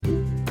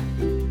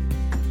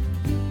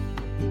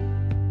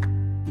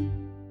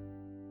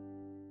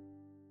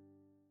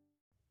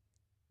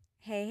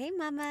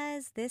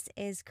mamas. This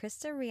is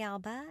Krista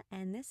Rialba,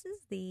 and this is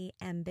the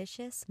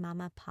Ambitious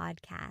Mama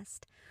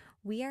podcast.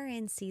 We are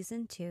in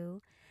season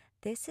 2.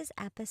 This is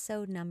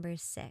episode number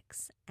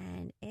 6,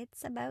 and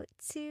it's about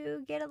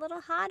to get a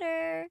little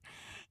hotter.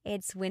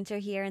 It's winter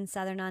here in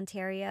Southern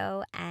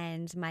Ontario,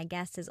 and my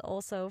guest is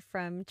also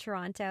from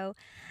Toronto,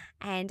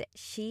 and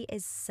she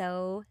is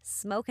so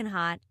smoking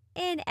hot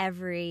in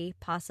every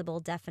possible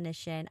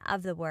definition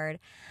of the word.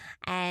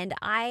 And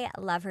I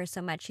love her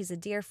so much. She's a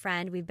dear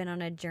friend. We've been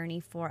on a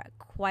journey for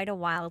quite a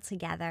while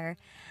together.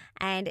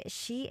 And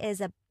she is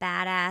a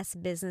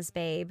badass business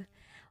babe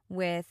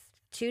with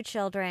 2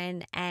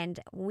 children.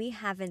 And we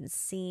haven't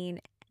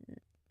seen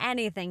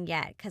anything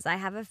yet because I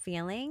have a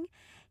feeling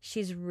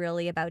she's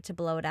really about to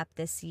blow it up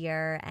this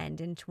year and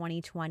in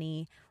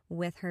 2020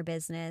 with her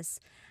business.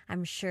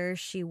 I'm sure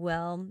she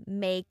will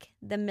make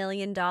the $1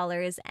 million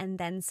and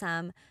then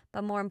some.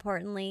 But more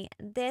importantly,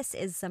 this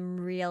is some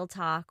real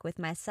talk with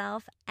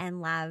myself and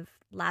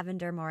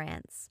Lavender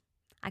Morantz.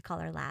 I call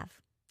her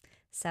Lav.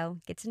 So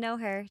get to know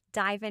her.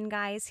 Dive in,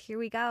 guys. Here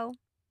we go.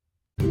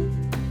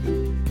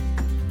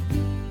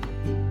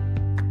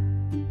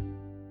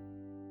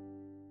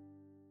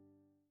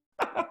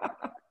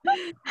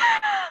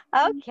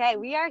 Okay,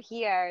 we are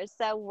here.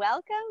 So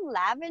welcome,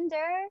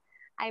 Lavender.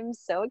 I'm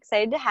so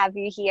excited to have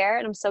you here,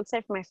 and I'm so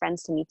excited for my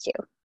friends to meet you.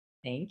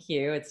 Thank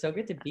you. It's so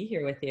good to be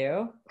here with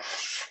you.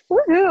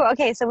 Woohoo!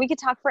 Okay, so we could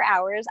talk for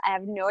hours. I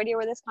have no idea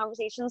where this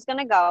conversation is going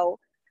to go,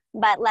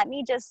 but let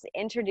me just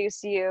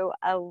introduce you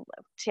to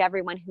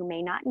everyone who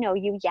may not know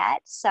you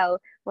yet. So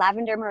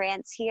Lavender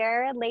Morantz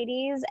here,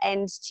 ladies,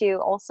 and to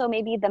also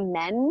maybe the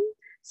men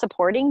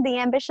supporting the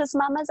ambitious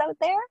mamas out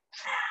there.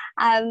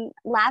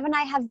 Lav and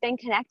I have been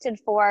connected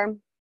for,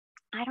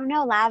 I don't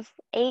know, Lav,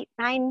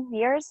 8-9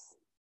 years?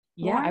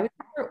 Yeah,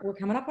 we're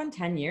coming up on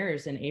 10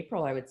 years in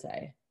April, I would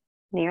say.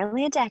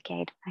 Nearly a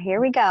decade. Here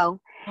we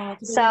go.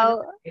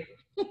 So,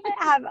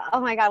 oh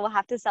my God, we'll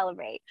have to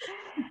celebrate.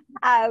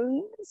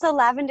 So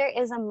Lavender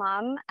is a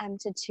mom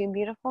to 2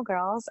 beautiful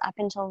girls, up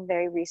until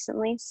very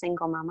recently,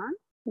 single mama,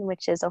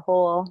 which is a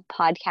whole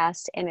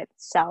podcast in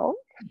itself.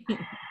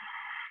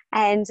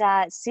 And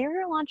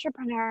serial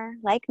entrepreneur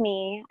like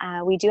me.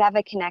 We do have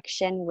a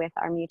connection with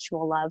our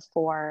mutual love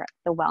for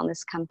the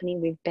wellness company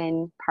we've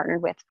been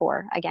partnered with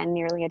for, again,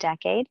 nearly a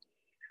decade.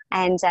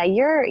 And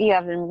you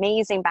have an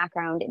amazing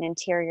background in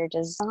interior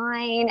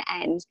design,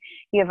 and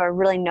you have a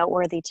really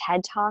noteworthy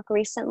TED Talk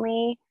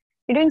recently.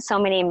 You're doing so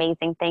many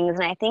amazing things,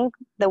 and I think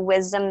the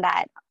wisdom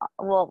that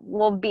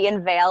will be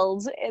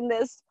unveiled in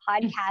this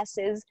podcast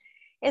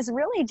is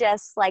really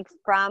just like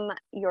from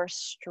your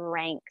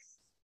strength.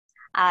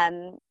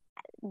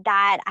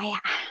 That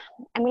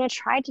I'm going to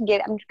try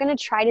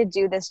to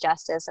do this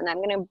justice, and I'm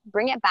going to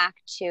bring it back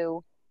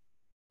to.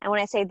 And when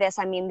I say this,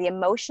 I mean the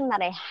emotion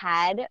that I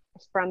had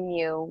from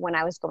you when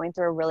I was going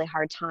through a really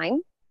hard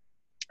time.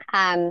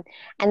 And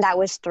that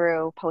was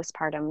through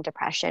postpartum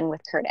depression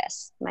with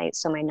Curtis, my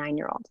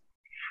 9-year-old.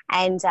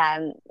 And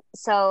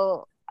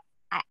so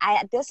I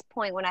at this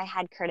point when I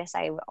had Curtis,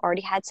 I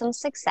already had some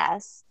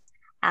success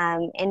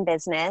in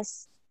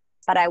business,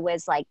 but I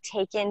was like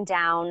taken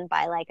down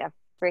by like a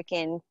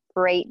freaking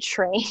freight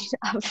train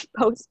of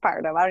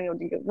postpartum. I don't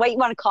know what you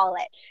want to call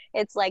it.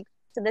 It's like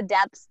to the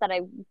depths that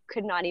I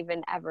could not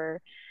even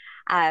ever.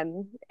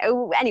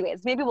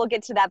 Anyways, maybe we'll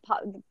get to that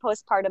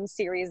postpartum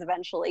series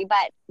eventually,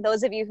 but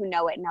those of you who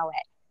know it, know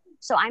it.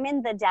 So I'm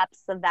in the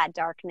depths of that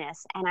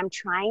darkness, and I'm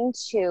trying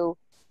to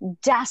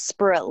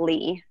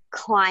desperately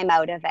climb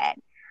out of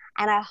it.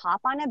 And I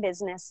hop on a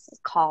business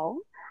call,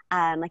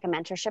 like a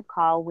mentorship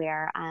call,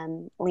 where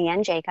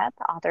Leanne Jacob,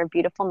 the author of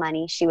Beautiful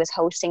Money, she was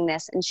hosting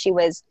this, and she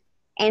was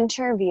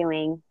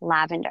interviewing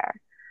Lavender,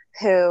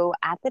 who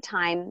at the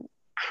time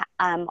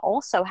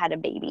also had a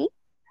baby.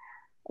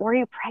 Were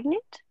you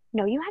pregnant?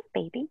 No, you had a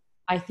baby.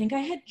 I think I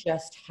had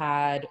just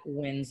had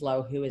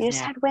Winslow, who is you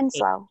just had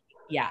Winslow.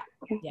 8.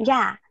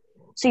 Yeah.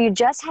 So you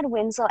just had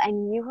Winslow,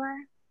 and you were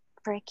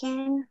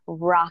freaking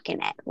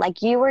rocking it.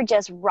 Like you were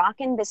just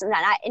rocking this,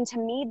 and to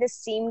me, this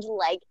seemed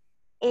like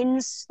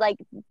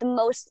the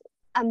most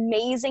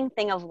amazing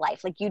thing of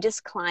life. Like you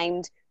just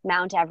climbed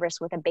Mount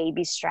Everest with a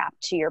baby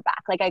strapped to your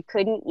back. Like I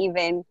couldn't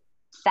even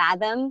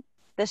fathom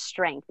the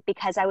strength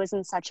because I was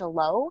in such a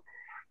low,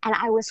 and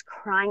I was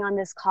crying on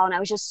this call, and I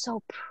was just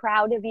so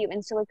proud of you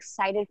and so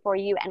excited for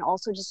you, and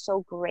also just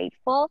so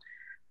grateful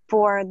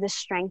for the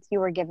strength you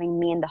were giving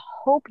me and the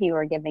hope you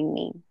were giving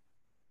me.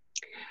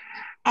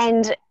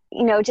 And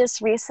just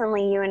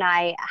recently you and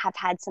I have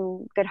had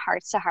some good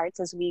hearts to hearts,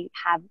 as we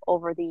have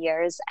over the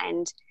years,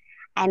 and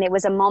it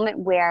was a moment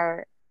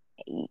where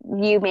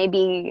you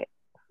maybe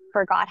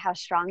forgot how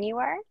strong you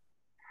were,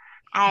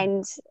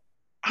 and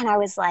I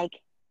was like,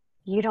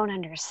 you don't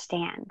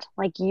understand.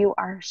 Like you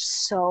are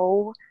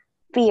so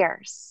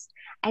fierce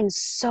and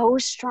so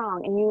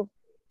strong, and you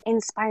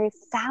inspired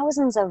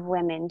thousands of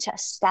women to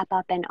step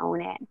up and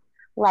own it.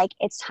 Like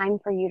it's time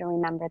for you to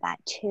remember that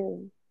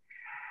too.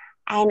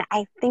 And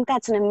I think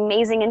that's an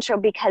amazing intro,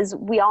 because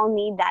we all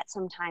need that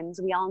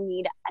sometimes. We all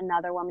need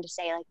another woman to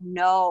say like,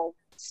 no,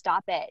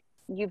 stop it.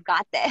 You've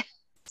got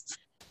this.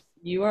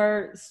 You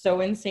are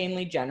so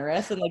insanely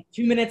generous, and like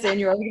 2 minutes in,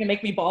 you're already gonna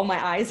make me bawl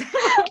my eyes.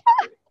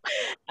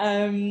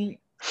 um,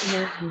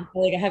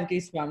 like I have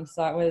goosebumps.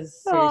 That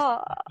was seriously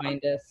Oh, the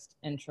kindest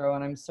intro,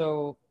 and I'm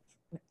so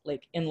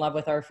like in love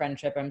with our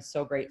friendship. I'm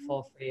so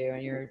grateful for you,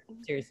 and you're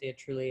seriously a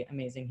truly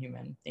amazing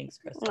human. Thanks,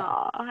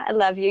 Krista. I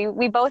love you.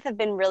 We both have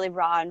been really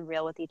raw and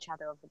real with each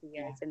other over the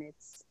Yeah. years, and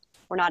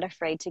we're not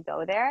afraid to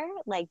go there.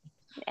 Like,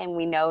 and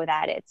we know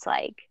that it's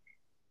like,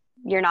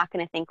 you're not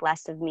going to think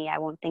less of me. I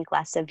won't think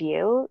less of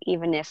you,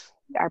 even if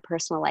our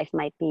personal life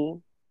might be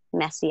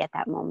messy at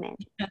that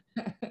moment.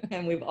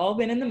 And we've all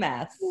been in the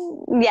mess.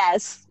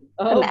 Yes,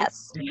 the Oh,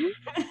 mess. man.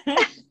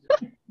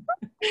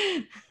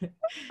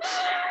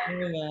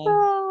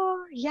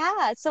 Oh,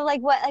 yeah. So, like,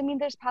 what I mean,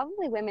 there's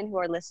probably women who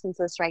are listening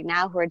to this right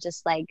now who are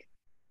just like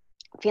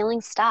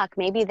feeling stuck.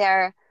 Maybe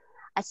they're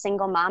a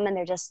single mom and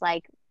they're just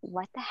like,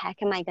 what the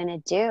heck am I going to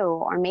do?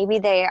 Or maybe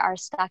they are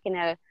stuck in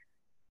a,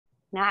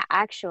 not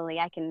actually,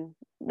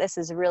 this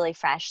is really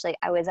fresh. Like,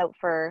 I was out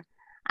for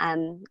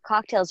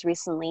cocktails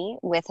recently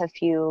with a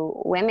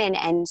few women,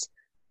 and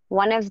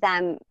one of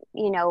them,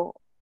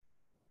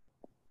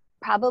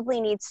 probably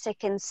needs to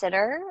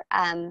consider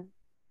an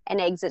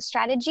exit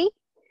strategy,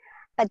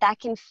 but that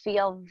can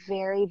feel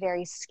very,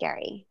 very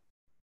scary.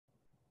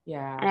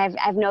 Yeah. And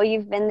I know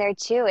you've been there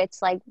too.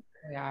 It's like,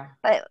 Yeah.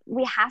 but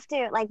we have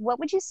to, like, what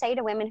would you say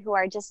to women who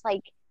are just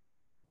like,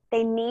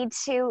 they need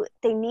to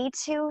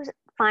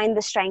find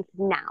the strength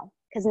now,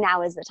 because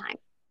now is the time.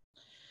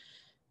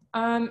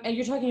 And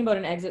you're talking about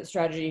an exit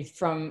strategy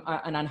from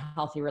an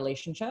unhealthy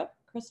relationship,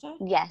 Krista?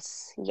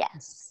 Yes.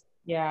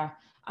 Yeah.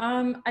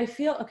 I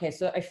feel, okay,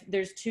 so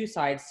there's two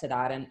sides to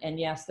that. And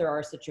yes, there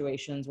are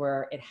situations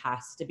where it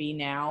has to be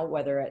now,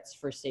 whether it's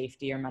for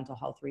safety or mental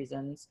health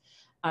reasons.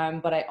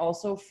 But I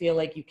also feel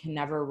like you can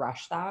never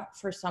rush that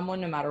for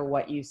someone, no matter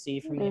what you see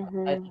from the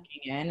outside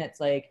looking in. It's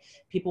like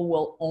people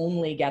will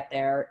only get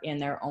there in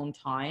their own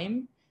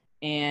time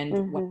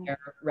and when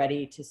they're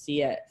ready to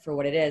see it for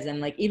what it is.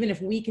 And like, even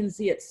if we can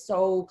see it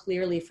so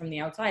clearly from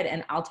the outside,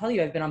 and I'll tell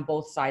you, I've been on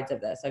both sides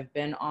of this. I've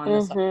been on the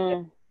side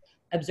of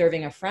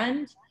observing a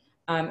friend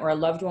or a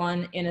loved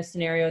one in a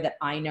scenario that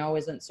I know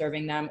isn't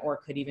serving them or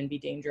could even be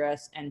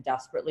dangerous, and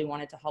desperately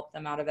wanted to help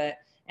them out of it.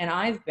 And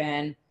I've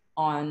been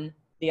on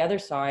the other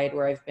side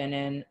where I've been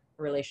in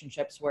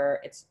relationships where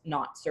it's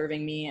not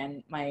serving me,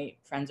 and my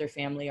friends or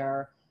family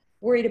are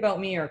worried about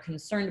me or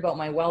concerned about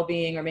my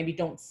well-being, or maybe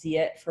don't see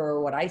it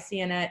for what I see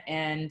in it.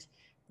 And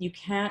you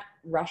can't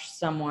rush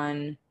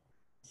someone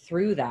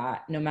through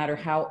that, no matter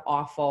how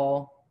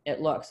awful it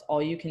looks.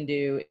 All you can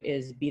do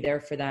is be there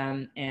for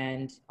them,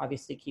 and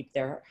obviously keep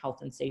their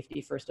health and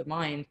safety first of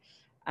mind.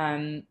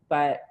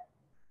 But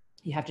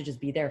you have to just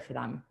be there for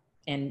them,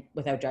 and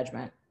without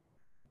judgment.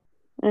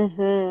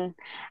 And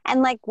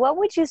like, what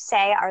would you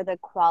say are the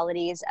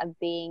qualities of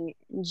being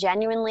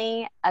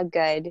genuinely a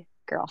good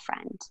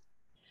girlfriend?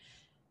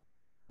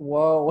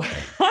 Whoa.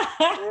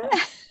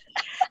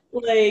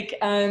 Like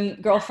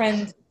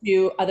girlfriend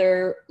to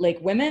other like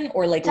women,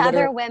 or like to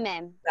other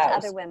women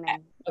spouse? To other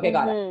women. Okay,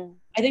 got it.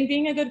 I think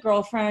being a good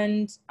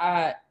girlfriend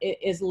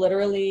is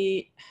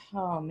literally,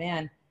 oh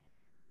man,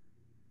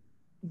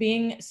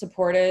 being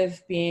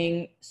supportive,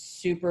 being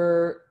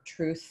super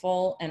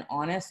truthful and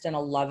honest in a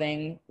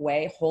loving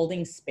way,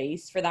 holding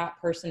space for that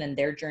person and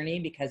their journey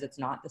because it's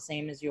not the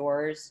same as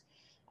yours,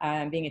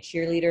 being a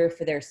cheerleader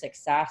for their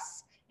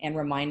success and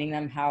reminding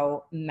them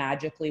how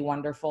magically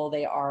wonderful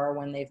they are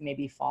when they've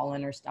maybe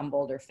fallen or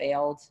stumbled or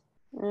failed.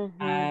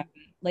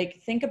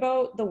 Like, think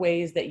about the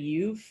ways that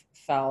you've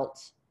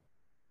felt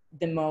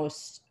the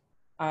most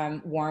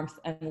warmth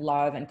and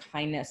love and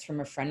kindness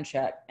from a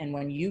friendship, and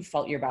when you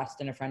felt your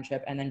best in a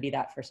friendship, and then be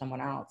that for someone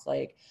else.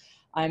 Like,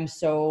 I'm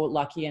so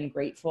lucky and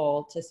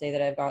grateful to say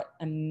that I've got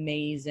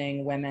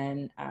amazing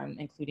women,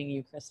 including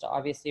you, Krista,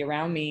 obviously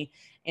around me.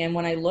 And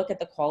when I look at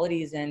the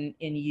qualities in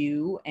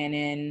you and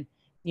in,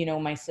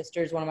 my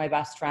sister's one of my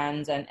best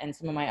friends, and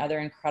some of my other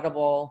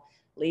incredible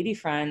lady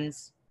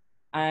friends,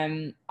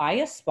 I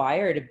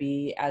aspire to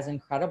be as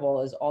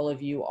incredible as all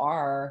of you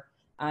are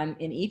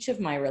in each of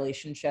my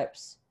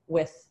relationships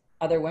with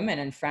other women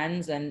and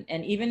friends, and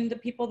even the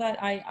people that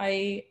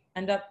I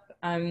end up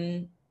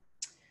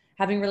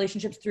having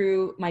relationships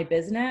through my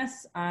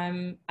business.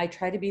 I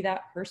try to be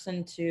that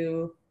person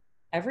to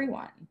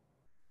everyone.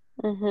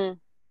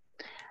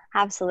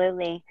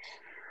 Absolutely.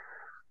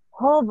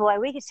 Oh boy,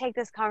 we could take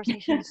this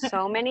conversation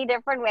so many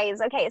different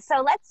ways. Okay,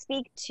 so let's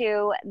speak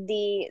to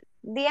the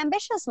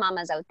ambitious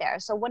mamas out there.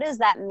 So what does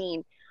that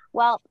mean?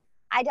 Well,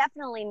 I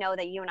definitely know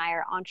that you and I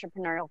are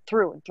entrepreneurial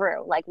through and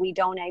through. Like, we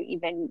don't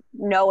even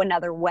know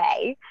another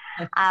way.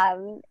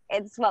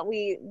 It's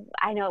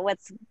I know what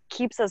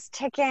keeps us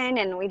ticking,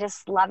 and we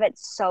just love it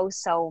so,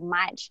 so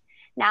much.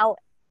 Now,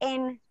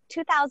 in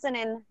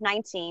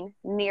 2019,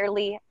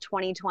 nearly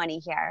 2020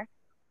 here,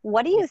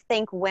 what do you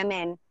think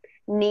women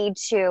need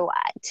to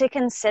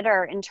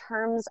consider in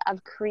terms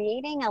of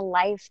creating a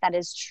life that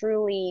is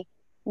truly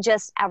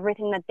just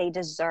everything that they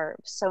deserve?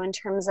 So in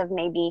terms of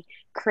maybe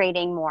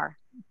creating more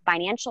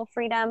financial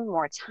freedom,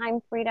 more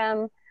time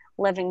freedom,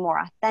 living more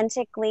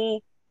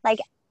authentically? Like,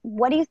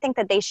 what do you think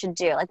that they should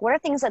do? Like, what are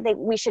things that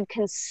we should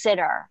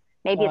consider?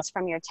 Maybe it's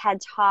from your TED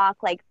Talk.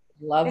 Like,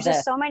 Love there's that.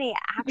 just so many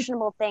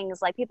actionable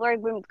things. Like, people are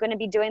going to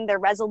be doing their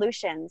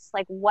resolutions.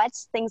 Like,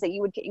 what's things that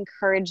you would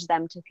encourage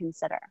them to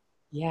consider?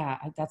 Yeah,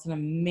 that's an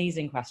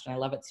amazing question. I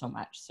love it so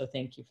much. So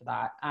thank you for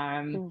that.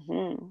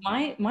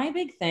 Mm-hmm. My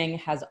big thing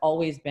has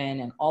always been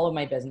in all of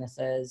my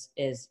businesses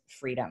is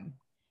freedom.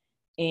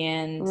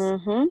 And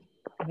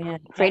Mm-hmm. man,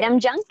 Freedom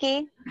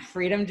junkie.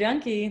 freedom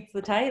junkie, it's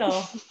the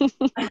title.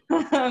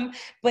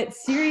 But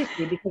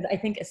seriously, because I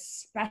think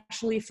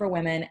especially for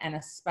women and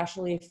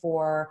especially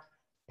for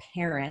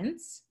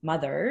parents,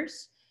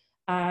 mothers,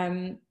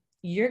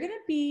 you're going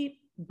to be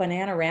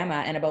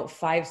Bananarama in about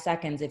 5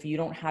 seconds if you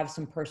don't have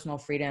some personal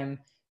freedom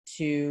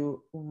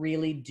to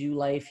really do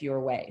life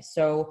your way.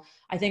 So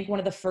I think one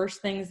of the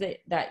first things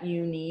that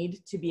you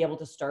need to be able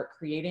to start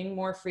creating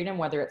more freedom,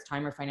 whether it's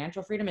time or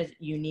financial freedom, is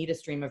you need a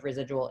stream of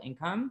residual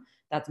income.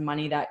 That's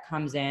money that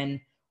comes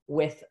in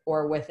with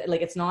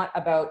like, it's not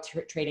about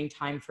trading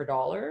time for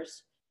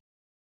dollars.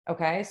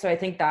 Okay. So I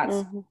think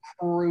that's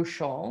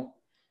crucial.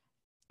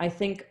 I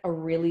think a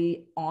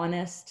really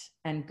honest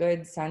and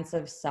good sense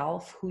of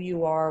self, who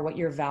you are, what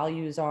your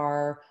values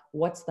are,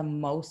 what's the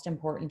most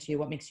important to you,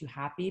 what makes you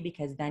happy,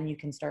 because then you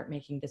can start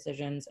making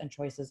decisions and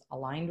choices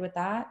aligned with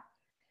that.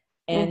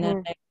 And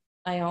then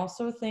I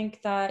also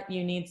think that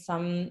you need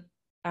some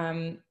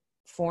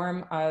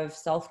form of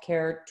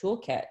self-care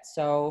toolkit.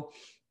 So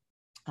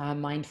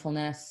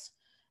mindfulness,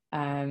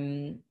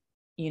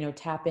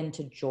 tap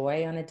into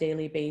joy on a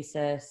daily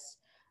basis.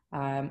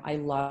 I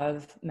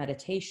love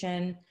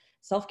meditation.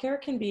 Self-care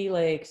can be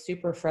like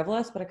super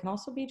frivolous, but it can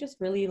also be just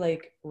really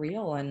like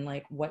real and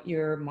like what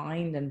your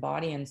mind and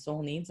body and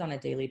soul needs on a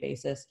daily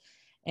basis.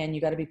 And you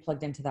got to be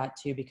plugged into that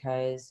too,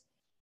 because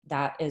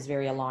that is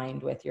very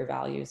aligned with your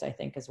values, I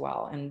think, as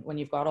well. And when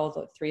you've got all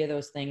the three of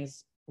those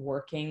things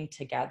working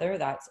together,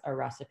 that's a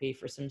recipe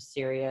for some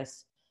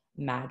serious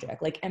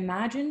magic. Like,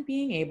 imagine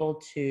being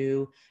able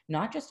to,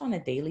 not just on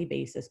a daily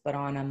basis, but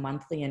on a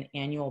monthly and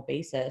annual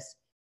basis,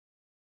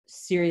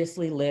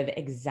 seriously live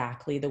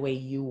exactly the way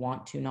you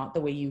want to, not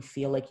the way you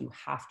feel like you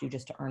have to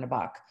just to earn a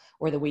buck,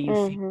 or the way you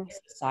feel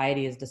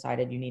society has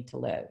decided you need to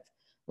live.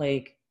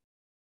 Like,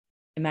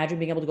 imagine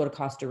being able to go to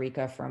Costa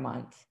Rica for a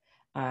month,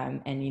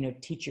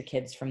 and teach your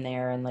kids from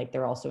there, and like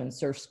they're also in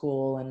surf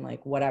school and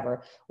like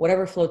whatever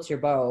floats your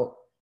boat.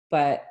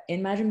 But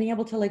imagine being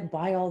able to like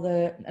buy all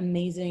the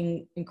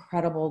amazing,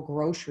 incredible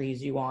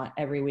groceries you want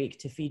every week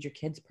to feed your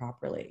kids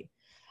properly,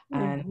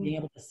 and being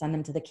able to send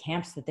them to the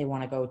camps that they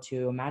want to go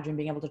to. Imagine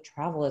being able to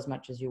travel as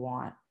much as you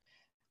want.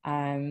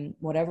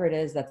 Whatever it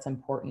is that's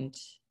important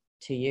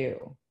to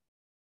you.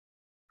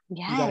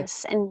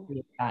 Yes. You gotta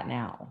create that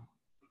now.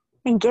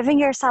 And giving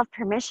yourself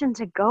permission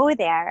to go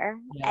there.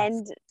 Yes.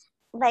 And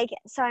like,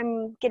 so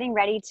I'm getting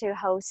ready to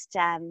host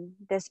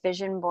this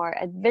vision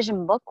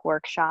book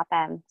workshop.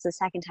 It's the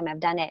second time I've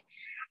done it.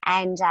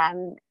 And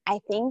I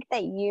think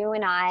that you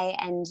and I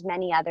and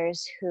many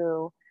others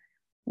who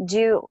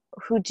do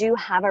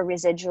have a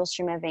residual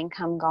stream of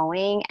income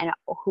going, and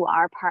who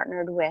are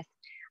partnered with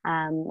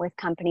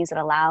companies that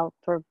allow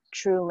for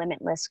true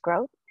limitless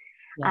growth.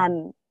 Yeah.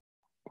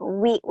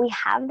 We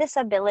have this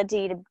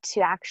ability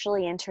to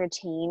actually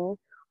entertain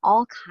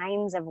all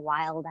kinds of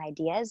wild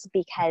ideas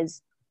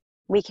because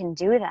we can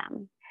do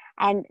them.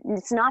 And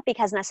it's not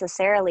because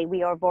necessarily we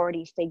have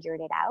already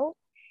figured it out.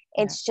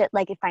 It's just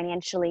like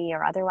financially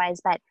or otherwise,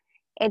 but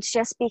it's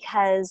just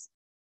because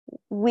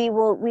we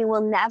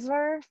will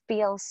never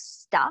feel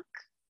stuck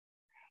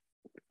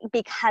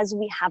because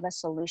we have a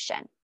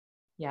solution.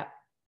 Yeah.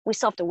 We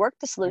still have to work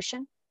the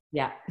solution.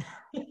 Yeah.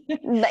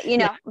 But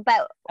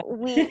but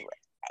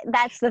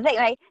that's the thing,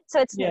 right? So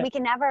it's we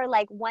can never,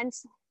 like,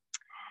 once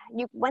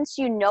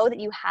you know that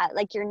you have,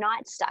 like, you're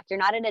not stuck, you're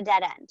not at a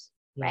dead end,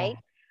 right?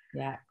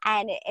 Yeah.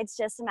 And it's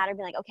just a matter of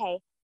being like, okay,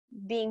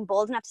 being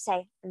bold enough to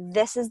say,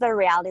 this is the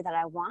reality that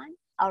I want.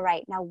 All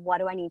right, now what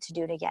do I need to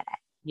do to get it?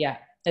 Yeah.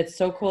 It's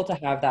so cool to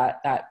have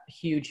that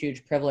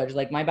huge privilege.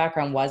 Like, my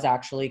background was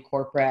actually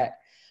corporate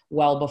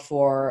well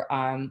before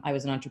I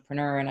was an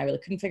entrepreneur, and I really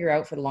couldn't figure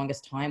out for the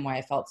longest time why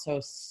I felt so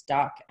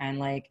stuck. And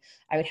like,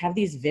 I would have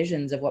these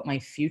visions of what my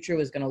future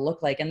was going to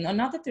look like. And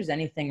not that there's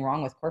anything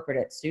wrong with corporate,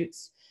 it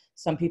suits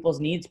some people's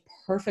needs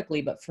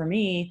perfectly. But for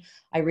me,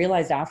 I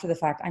realized after the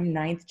fact, I'm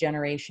 9th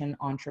generation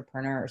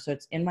entrepreneur. So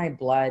it's in my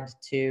blood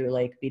to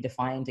like be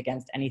defiant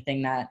against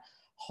anything that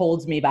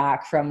holds me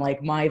back from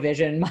like my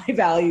vision, my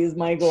values,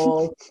 my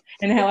goals,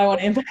 and how I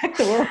want to impact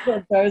the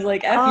world. So I was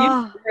like, F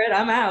you,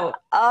 I'm out.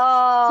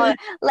 Oh,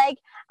 like,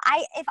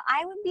 if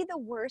I would be the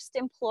worst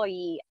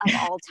employee of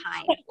all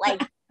time,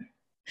 like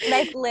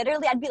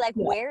literally I'd be like,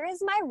 where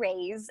is my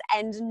raise?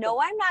 And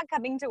no, I'm not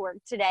coming to work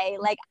today.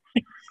 Like,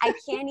 I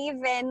can't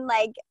even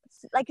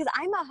because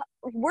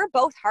we're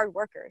both hard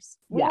workers.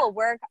 We will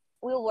work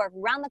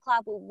round the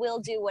clock. We will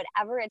do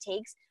whatever it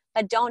takes,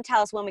 but don't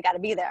tell us when we got to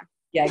be there.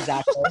 Yeah,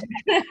 exactly.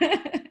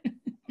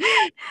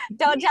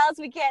 Don't tell us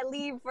we can't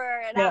leave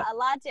for Yeah. a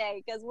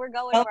latte because we're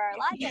going Tell for our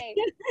latte.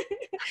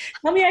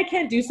 tell me I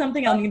can't do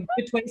something, I'll need to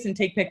do it twice and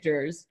take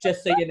pictures,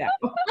 just so you know.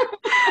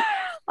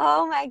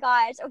 Oh my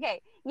gosh.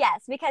 Okay.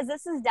 Yes, because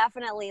this is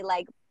definitely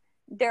like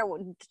there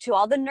to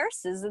all the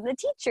nurses and the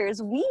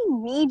teachers, we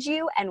need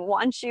you and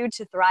want you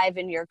to thrive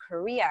in your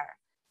career.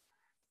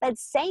 But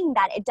saying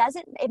that,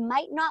 it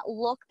might not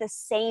look the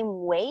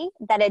same way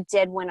that it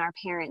did when our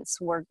parents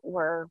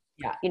were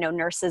Yeah.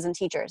 nurses and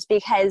teachers,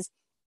 because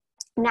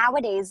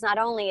nowadays, not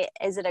only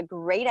is it a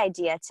great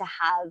idea to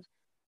have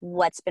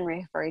what's been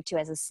referred to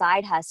as a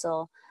side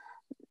hustle,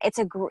 it's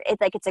a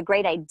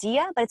great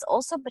idea, but it's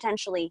also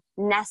potentially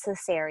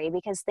necessary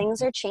because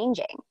things are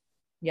changing.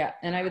 Yeah.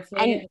 And I would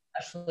And say,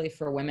 especially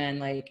for women,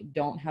 like,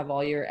 don't have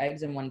all your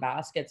eggs in one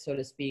basket, so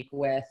to speak,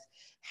 with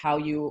how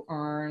you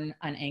earn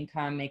an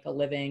income, make a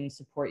living,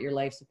 support your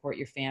life, support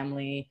your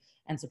family,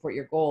 and support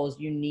your goals.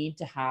 You need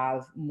to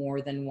have more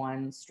than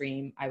one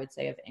stream, I would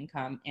say, of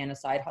income. And a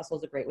side hustle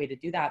is a great way to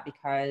do that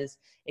because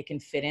it can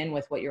fit in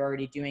with what you're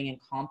already doing and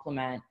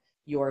complement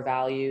your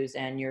values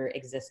and your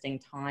existing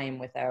time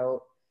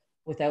without,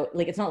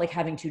 like, it's not like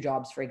having two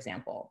jobs, for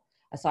example.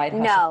 A side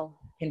hustle no,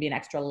 can be an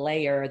extra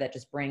layer that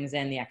just brings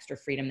in the extra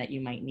freedom that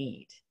you might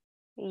need.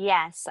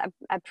 yes,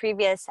 a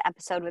previous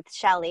episode with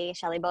Shelly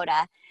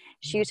Boda,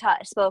 she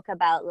spoke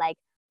about like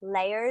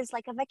layers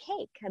like of a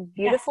cake, a Yeah.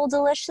 beautiful,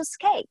 delicious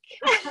cake.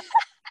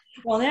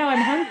 Well, now I'm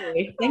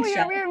hungry. Thanks, we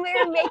Jen.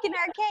 were making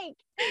our cake.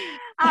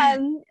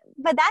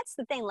 But that's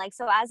the thing. Like,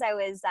 so as I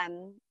was,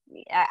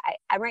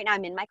 I right now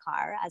I'm in my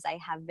car, as I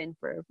have been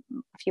for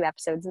a few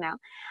episodes now,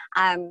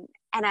 and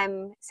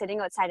I'm sitting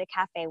outside a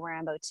cafe where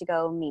I'm about to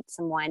go meet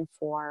someone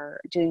for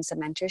doing some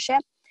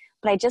mentorship.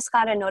 But I just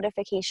got a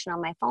notification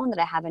on my phone that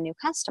I have a new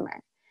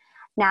customer.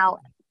 Now,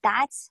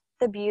 that's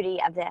the beauty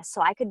of this.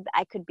 So I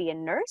could be a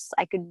nurse,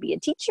 I could be a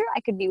teacher, I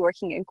could be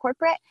working in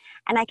corporate,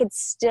 and I could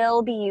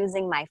still be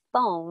using my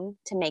phone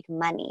to make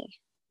money.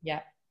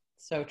 Yeah,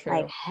 so true.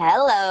 Like,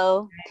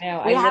 hello. I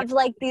know. We have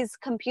like these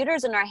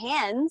computers in our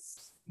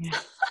hands. Yeah.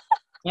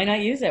 Why not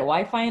use it?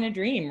 Wi-Fi in a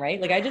dream,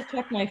 right? Like, I just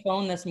checked my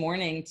phone this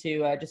morning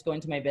to just go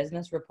into my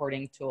business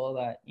reporting tool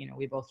that,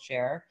 we both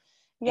share.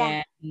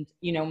 Yeah. And,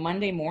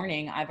 Monday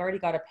morning, I've already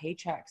got a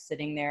paycheck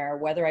sitting there,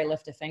 whether I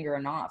lift a finger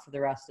or not, for the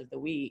rest of the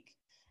week.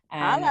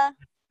 And Holla.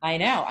 I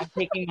know I'm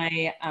taking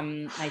my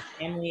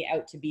family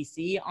out to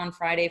BC on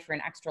Friday for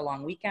an extra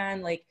long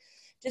weekend, like,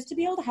 just to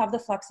be able to have the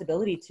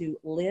flexibility to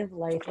live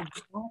life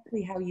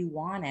exactly how you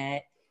want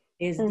it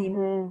is the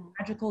most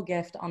magical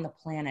gift on the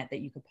planet that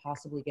you could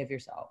possibly give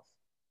yourself.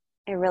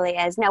 It really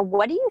is. Now,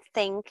 what do you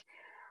think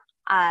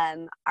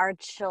our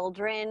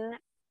children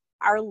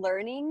are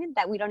learning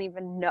that we don't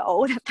even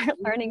know that they're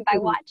learning by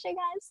watching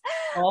us?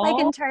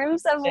 Like, in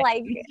terms of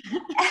like,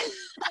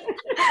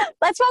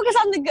 let's focus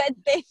on the good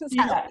things.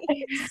 Yeah.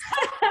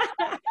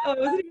 Oh, I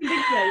wasn't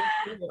even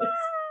thinking that.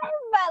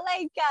 But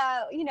like,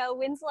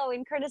 Winslow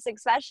and Curtis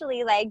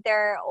especially, like,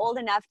 they're old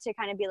enough to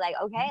kind of be like,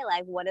 okay,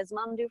 like, what does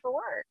mom do for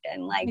work?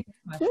 And like,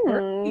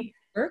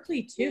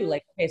 Berkeley too.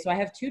 Like, okay, so I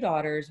have two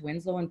daughters,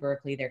 Winslow and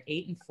Berkeley. They're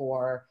 8 and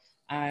 4.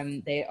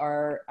 They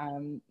are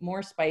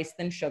more spice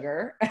than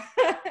sugar.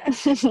 I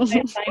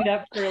signed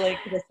up for like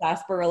the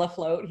sarsaparilla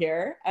float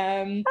here.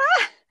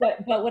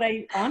 But what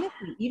I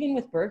honestly, even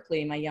with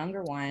Berkeley, my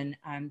younger one,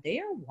 they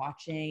are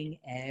watching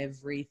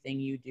everything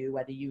you do,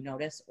 whether you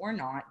notice or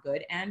not,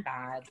 good and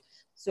bad.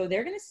 So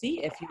they're going to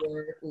see if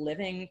you're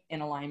living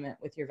in alignment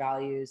with your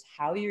values,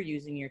 how you're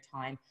using your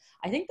time.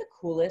 I think the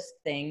coolest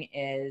thing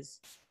is,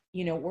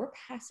 we're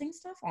passing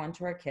stuff on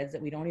to our kids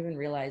that we don't even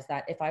realize.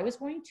 That if I was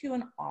going to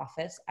an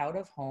office out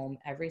of home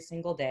every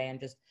single day and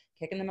just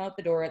kicking them out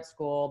the door at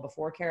school,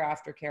 before care,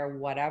 after care,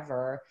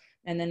 whatever,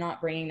 and then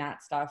not bringing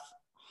that stuff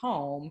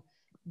home,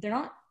 they're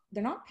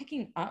not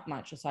picking up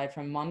much aside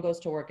from mom goes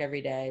to work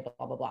every day,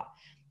 blah, blah, blah.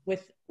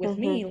 With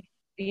me,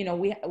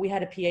 we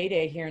had a PA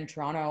day here in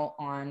Toronto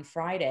on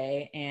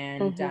Friday,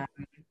 and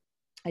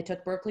I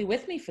took Berkeley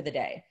with me for the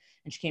day.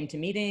 And she came to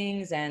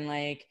meetings, and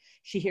like,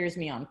 she hears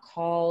me on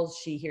calls.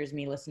 She hears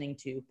me listening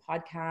to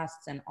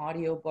podcasts and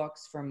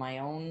audiobooks for my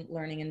own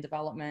learning and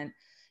development.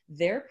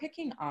 They're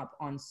picking up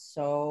on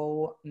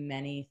so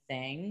many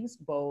things,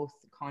 both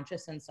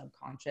conscious and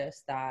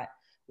subconscious, that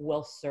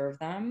will serve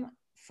them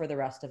for the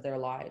rest of their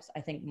lives.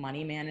 I think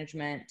money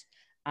management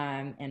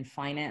and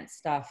finance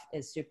stuff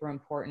is super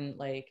important.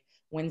 Like,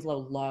 Winslow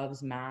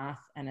loves math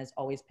and is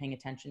always paying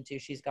attention to.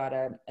 She's got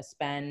a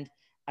spend,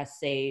 a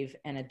save,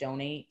 and a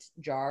donate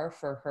jar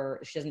for her.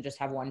 She doesn't just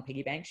have one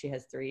piggy bank, she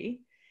has 3.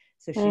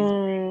 So she's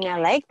I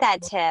like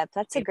that tip.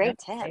 That's a great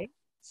tip.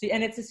 So,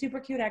 and it's a super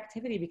cute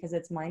activity because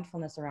it's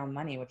mindfulness around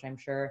money, which I'm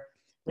sure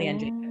Leanne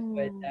Jacobs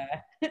would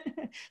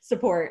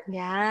support.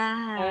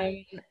 Yeah.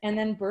 And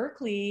then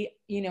Berkeley,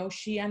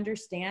 she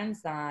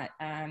understands that,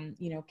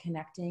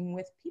 connecting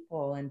with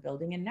people and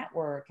building a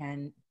network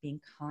and being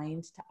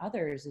kind to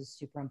others is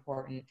super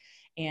important.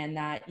 And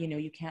that,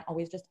 you can't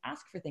always just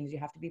ask for things. You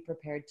have to be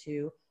prepared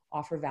to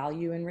offer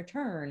value in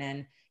return.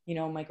 And,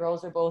 my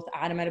girls are both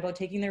adamant about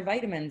taking their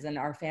vitamins and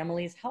our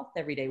family's health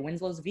every day.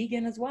 Winslow's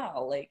vegan as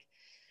well. Like,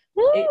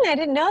 I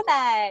didn't know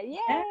that. Yeah,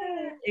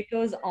 Yay. it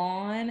goes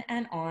on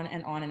and on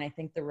and on. And I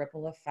think the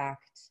ripple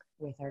effect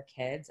with our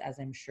kids, as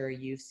I'm sure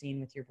you've seen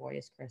with your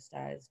boys,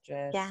 Krista, is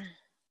Yeah. just,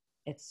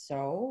 it's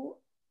so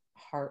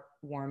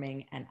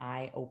heartwarming and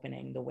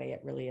eye-opening the way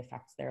it really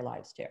affects their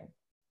lives too.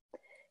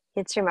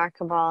 It's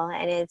remarkable.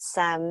 And it's,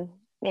 I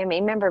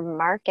remember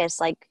Marcus,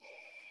 like,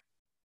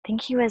 I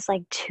think he was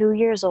like 2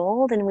 years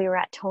old and we were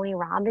at Tony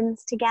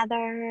Robbins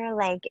together.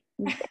 Like,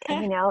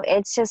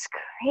 it's just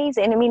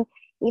crazy. And I mean,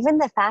 even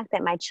the fact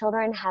that my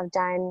children have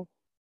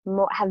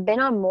been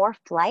on more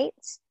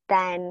flights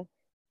than,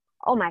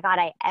 oh my God,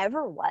 I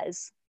ever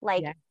was.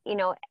 Like,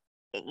 Yeah,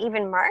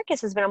 even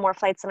Marcus has been on more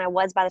flights than I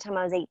was by the time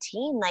I was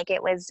 18. Like,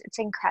 it's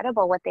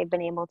incredible what they've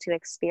been able to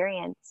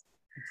experience.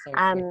 it's so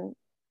crazy.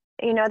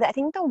 Um, I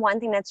think the one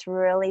thing that's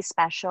really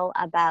special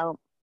about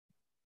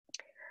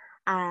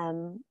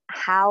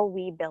how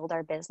we build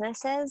our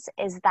businesses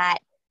is that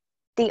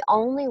the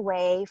only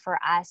way for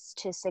us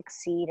to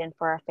succeed and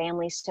for our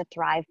families to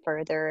thrive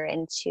further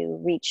and to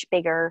reach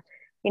bigger,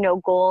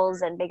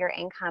 goals and bigger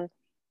income,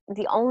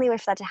 the only way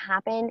for that to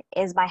happen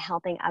is by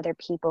helping other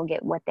people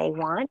get what they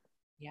want.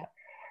 Yeah.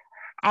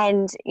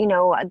 And,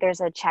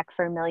 there's a check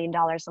for $1 million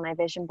on my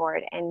vision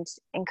board. And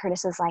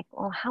Curtis is like,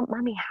 well,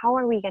 Mommy, how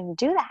are we going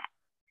to do that?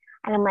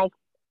 And I'm like,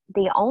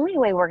 the only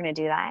way we're going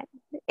to do that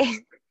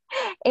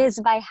is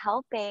by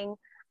helping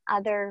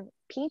other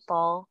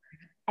people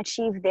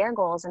achieve their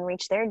goals and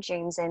reach their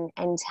dreams and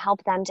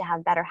help them to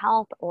have better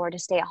health or to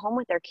stay at home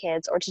with their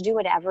kids or to do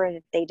whatever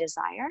they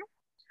desire.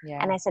 Yeah.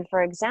 And I said,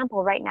 for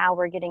example, right now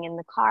we're getting in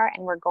the car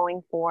and we're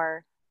going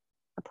for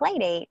a play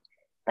date,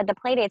 but the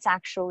play date's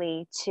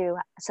actually to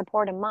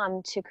support a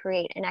mom to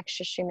create an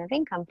extra stream of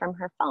income from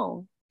her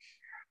phone.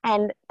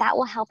 And that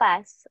will help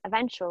us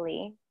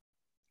eventually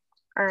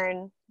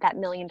earn that $1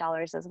 million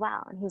as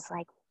well. And he's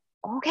like,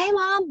 okay,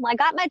 Mom, I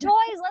got my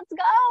toys. Let's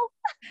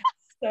go.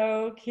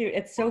 So cute.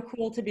 It's so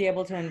cool to be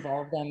able to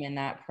involve them in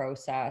that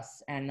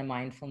process and the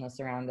mindfulness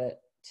around it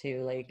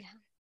too. Like,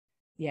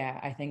 yeah,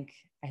 I think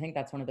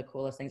that's one of the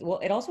coolest things. Well,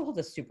 it also holds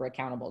us super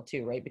accountable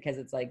too, right? Because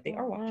it's like they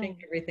are watching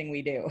everything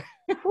we do.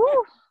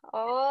 Whew.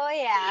 Oh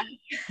yeah.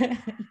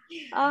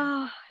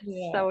 Oh,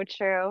 Yeah, so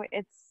true. I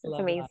It's love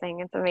that. amazing.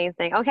 It's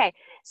amazing. Okay,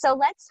 so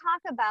let's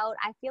talk about.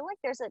 I feel like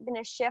been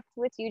a shift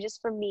with you,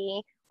 just for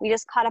me. We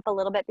just caught up a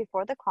little bit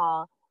before the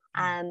call.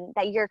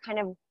 That you're kind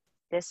of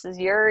this is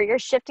you're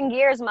shifting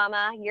gears,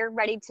 Mama. You're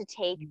ready to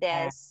take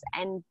Yeah. this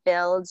and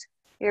build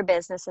your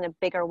business in a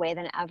bigger way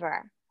than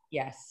ever.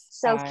 Yes.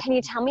 So can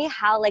you tell me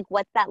how, like,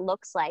 what that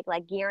looks like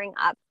gearing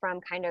up from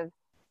kind of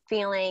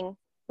feeling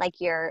like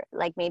you're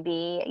like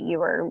maybe you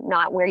were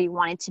not where you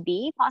wanted to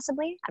be,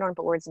 possibly? I don't want to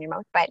put words in your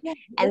mouth, but Yeah,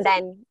 and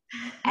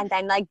that's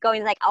then like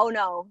going like, oh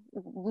no,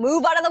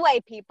 move out of the way,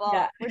 people.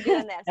 yeah. We're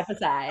doing this. Step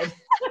aside.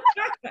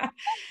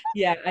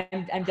 Yeah,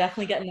 I'm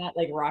definitely getting that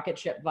like rocket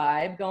ship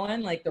vibe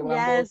going, like the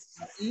rumble is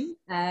Yes.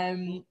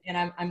 starting.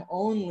 And I'm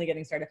only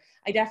getting started.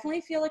 I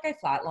definitely feel like I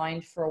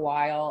flatlined for a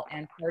while,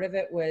 and part of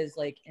it was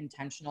like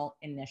intentional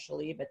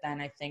initially, but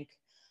then I think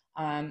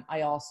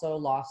I also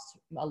lost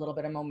a little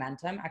bit of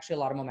momentum, actually a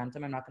lot of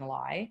momentum, I'm not gonna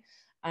lie.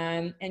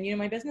 And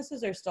my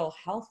businesses are still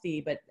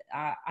healthy, but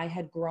I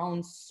had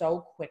grown so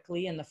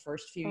quickly in the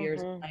first few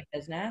years of Mm-hmm. my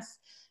business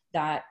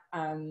that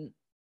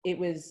it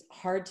was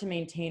hard to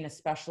maintain,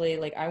 especially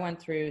like I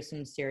went through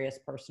some serious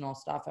personal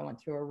stuff. I went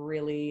through a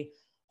really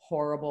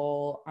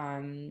horrible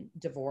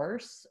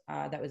divorce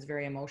that was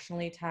very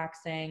emotionally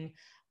taxing.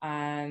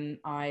 I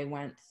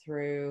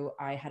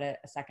had a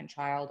second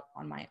child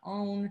on my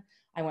own.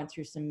 I went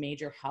through some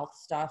major health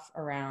stuff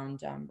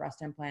around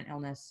breast implant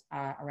illness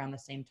around the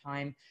same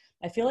time.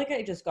 I feel like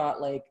I just got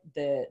like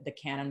the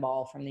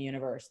cannonball from the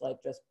universe, like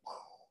just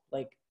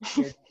like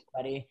you're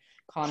ready,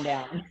 calm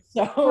down.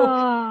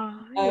 Oh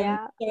Um,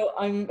 yeah. so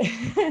I'm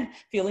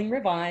feeling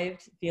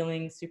revived,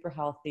 feeling super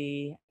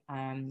healthy.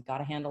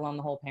 Got a handle on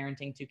the whole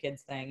parenting two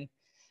kids thing.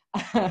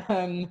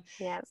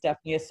 Yeah. It's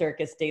definitely a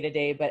circus day to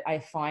day, but I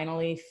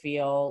finally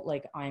feel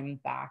like I'm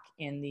back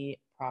in the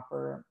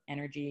proper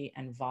energy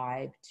and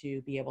vibe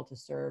to be able to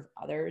serve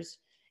others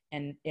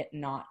and it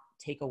not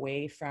take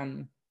away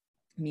from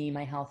me,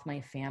 my health,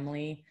 my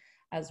family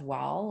as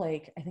well.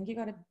 Like I think you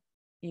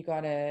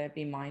gotta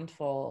be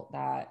mindful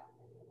that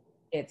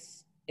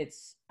it's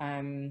it's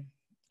um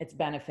it's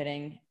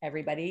benefiting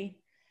everybody.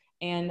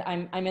 And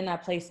I'm in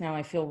that place now.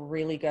 I feel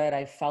really good.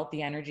 I felt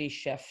the energy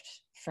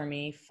shift for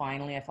me.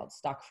 Finally, I felt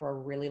stuck for a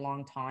really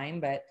long time,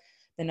 but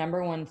the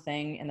number one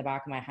thing in the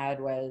back of my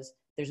head was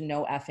there's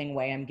no effing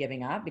way I'm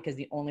giving up, because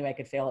the only way I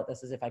could fail at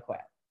this is if I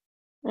quit.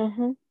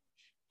 Mm-hmm.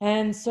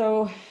 And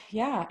so,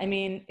 yeah, I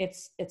mean,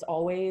 it's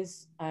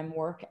always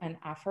work and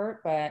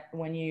effort, but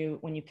when you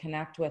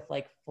connect with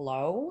like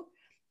flow,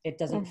 it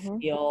doesn't Mm-hmm.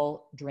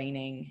 feel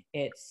draining.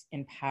 It's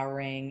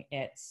empowering.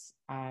 It's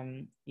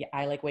yeah,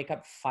 I like wake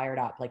up fired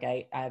up. Like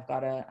I've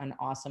got an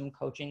awesome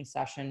coaching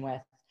session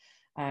with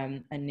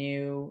a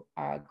new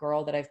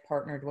girl that I've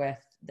partnered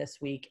with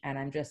this week, and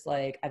I'm just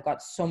like I've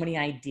got so many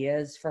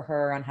ideas for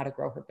her on how to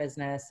grow her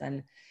business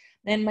and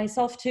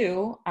myself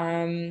too.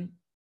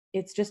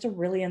 it's just a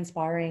really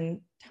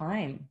inspiring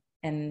time,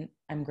 and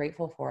I'm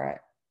grateful for it.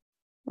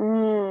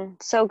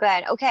 So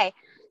good. Okay.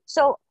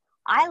 So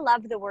I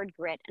love the word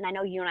grit, and I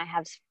know you and I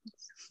have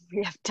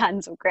we have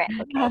tons of grit.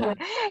 Okay.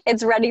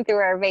 It's running through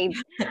our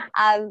veins.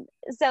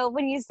 So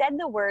when you said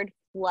the word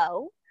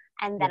flow,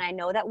 and then Yeah. I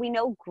know that we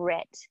know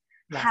grit,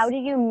 how Yes. do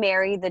you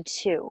marry the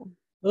two?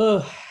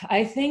 Ugh,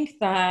 I think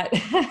that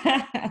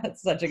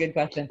that's such a good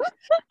question.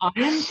 I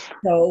am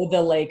so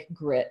the like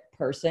grit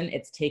person.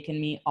 It's taken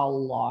me a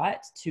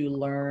lot to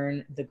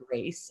learn the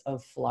grace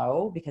of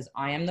flow, because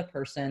I am the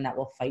person that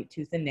will fight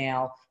tooth and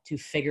nail to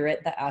figure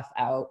it the F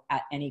out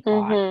at any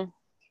cost. Mm-hmm.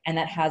 And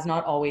that has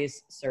not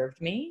always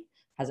served me,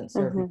 hasn't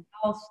served Mm-hmm.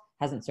 myself,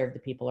 hasn't served the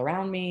people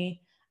around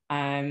me.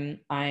 I'm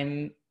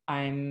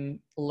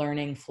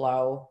learning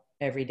flow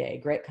every day.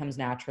 Grit comes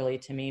naturally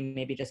to me,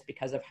 maybe just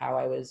because of how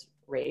I was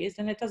raised,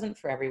 and it doesn't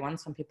for everyone.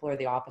 Some people are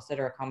the opposite,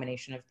 or a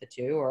combination of the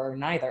two, or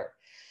neither.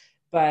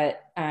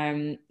 But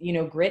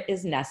grit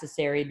is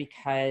necessary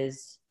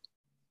because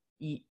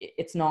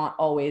it's not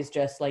always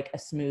just like a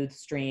smooth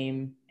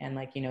stream and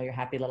like, your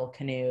happy little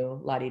canoe,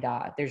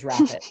 la-di-da. There's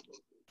rapid.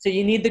 So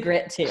you need the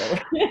grit too.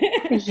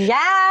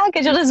 Yeah,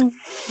 because you'll just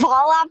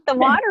fall off the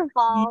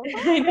waterfall.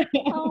 Yeah,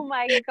 Oh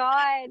my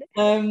God.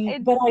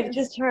 but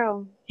It's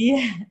true.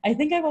 yeah, I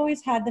think I've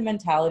always had the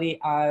mentality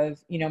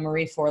of,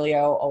 Marie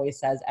Forleo always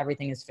says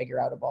everything is figure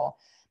outable.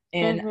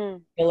 And I Mm-hmm.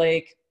 feel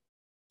like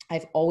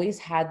I've always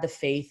had the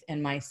faith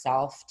in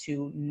myself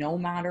to, no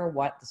matter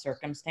what the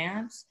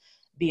circumstance,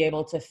 be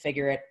able to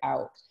figure it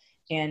out.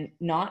 And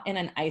not in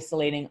an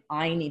isolating,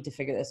 I need to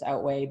figure this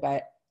out way,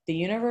 but the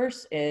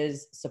universe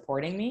is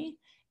supporting me.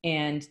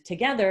 And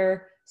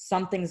together,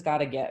 something's got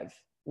to give.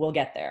 We'll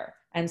get there.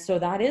 And so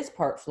that is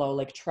part flow,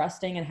 like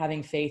trusting and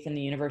having faith in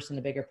the universe and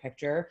the bigger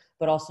picture,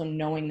 but also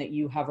knowing that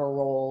you have a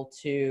role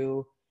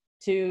to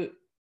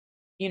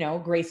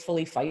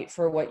gracefully fight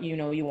for what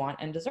you want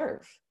and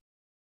deserve.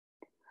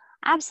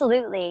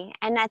 Absolutely.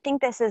 And I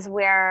think this is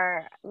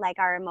where like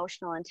our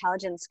emotional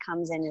intelligence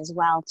comes in as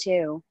well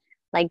too.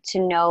 Like to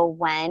know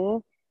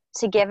when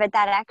to give it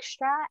that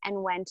extra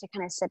and when to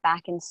kind of sit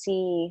back and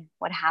see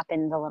what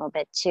happened a little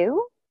bit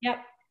too.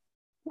 Yep.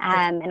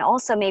 And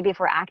also maybe if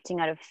we're acting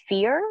out of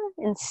fear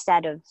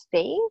instead of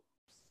faith.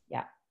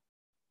 Yeah.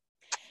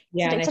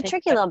 Yeah. It's a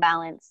tricky little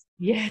balance.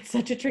 Yeah, it's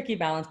such a tricky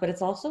balance, but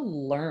it's also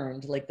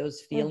learned, like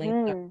those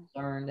feelings are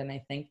learned. And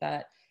I think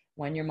that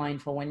when you're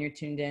mindful, when you're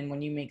tuned in,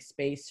 when you make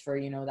space for,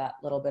 that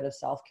little bit of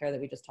self-care that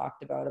we just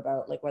talked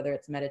about like whether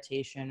it's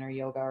meditation or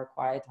yoga or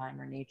quiet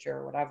time or nature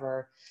or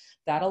whatever,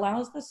 that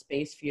allows the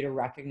space for you to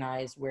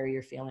recognize where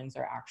your feelings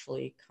are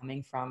actually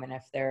coming from. And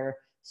if they're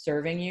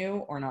serving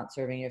you or not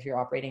serving you, if you're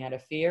operating out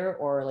of fear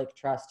or like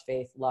trust,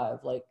 faith,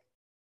 love, like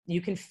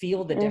you can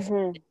feel the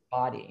difference in your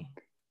body.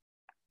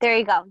 There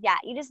you go. Yeah,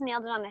 you just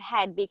nailed it on the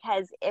head,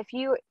 because if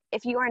you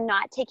are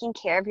not taking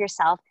care of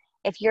yourself,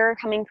 if you're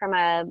coming from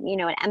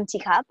an empty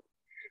cup,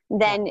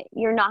 then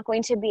you're not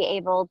going to be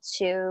able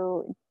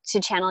to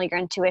channel your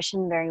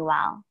intuition very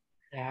well.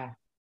 Yeah.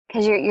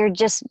 Because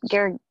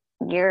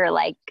you're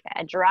like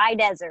a dry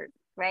desert,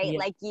 right? Yeah.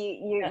 Like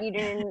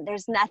you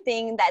there's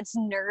nothing that's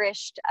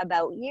nourished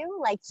about you.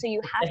 Like, so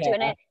you have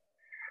to,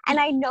 and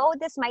I know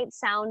this might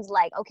sound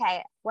like,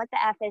 okay, what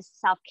the F is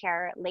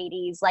self-care,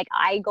 ladies? Like,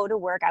 I go to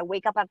work, I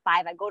wake up at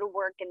 5, I go to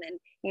work, and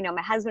then,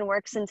 my husband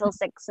works until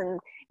 6, and,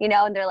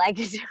 and they're like,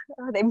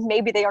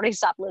 maybe they already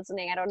stopped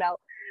listening. I don't know.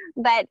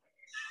 But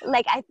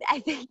like,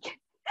 I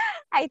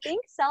think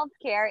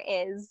self-care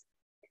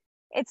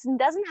it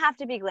doesn't have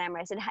to be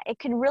glamorous. It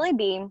could really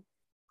be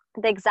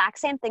the exact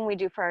same thing we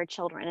do for our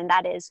children. And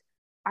that is,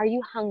 are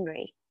you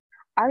hungry?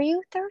 Are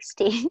you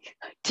thirsty?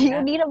 Do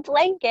you need a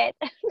blanket?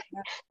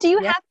 Do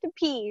you have to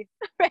pee?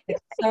 Right?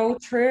 It's so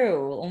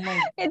true. Oh my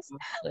God. It's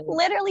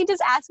literally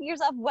just asking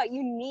yourself what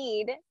you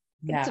need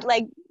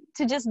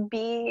to just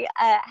be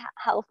a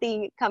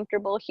healthy,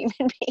 comfortable human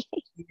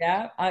being.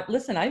 Yeah.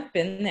 Listen, I've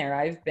been there.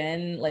 I've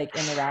been like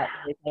in the rat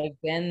race.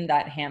 I've been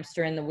that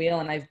hamster in the wheel,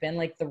 and I've been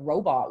like the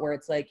robot where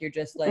it's like, you're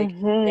just like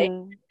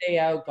day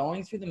out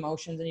going through the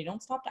motions, and you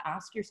don't stop to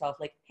ask yourself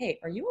like, hey,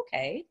 are you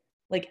okay?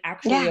 Like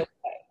actually okay.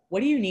 What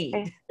do you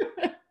need?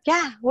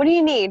 Yeah. What do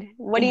you need?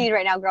 What do you need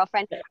right now,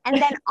 girlfriend?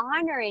 And then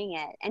honoring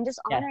it and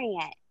just honoring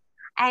it.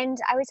 And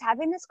I was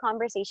having this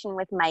conversation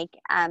with Mike,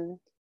 and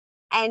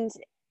I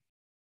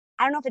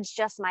don't know if it's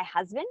just my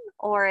husband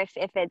or if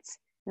it's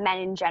men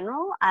in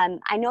general.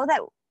 I know that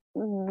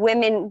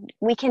women,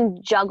 we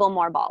can juggle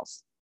more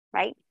balls,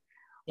 right?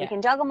 Yeah. We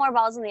can juggle more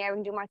balls in the air. We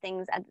can do more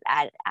things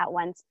at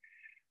once.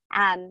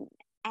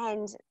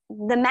 And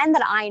the men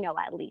that I know,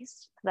 at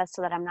least, that's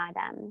so that I'm not,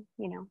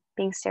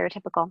 being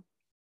stereotypical,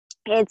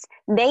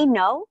 they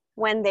know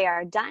when they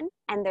are done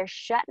and they're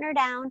shutting her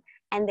down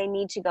and they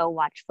need to go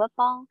watch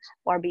football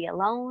or be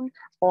alone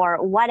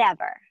or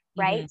whatever,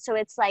 right? So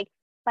it's like,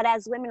 but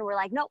as women, we're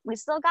like, nope, we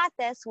still got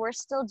this. We're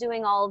still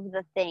doing all of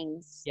the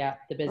things. Yeah,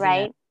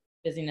 the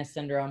busyness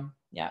syndrome.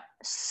 Yeah.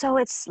 So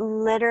it's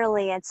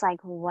like,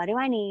 what do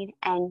I need?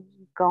 And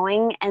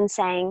going and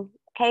saying,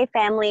 okay,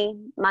 family,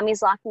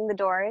 mommy's locking the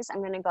doors. I'm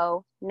going to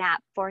go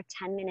nap for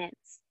 10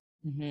 minutes.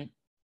 Mm-hmm.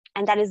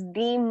 And that is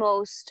the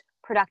most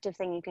productive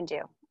thing you can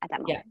do at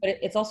that Yeah, moment. but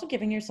it's also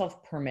giving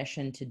yourself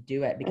permission to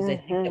do it, because I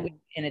think that we,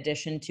 in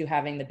addition to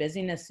having the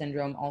busyness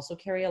syndrome, also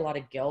carry a lot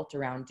of guilt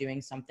around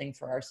doing something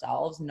for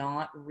ourselves,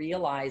 not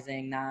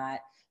realizing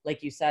that,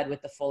 like you said,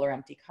 with the full or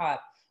empty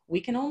cup, we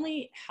can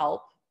only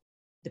help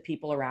the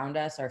people around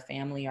us, our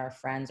family, our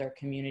friends, our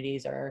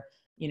communities, our,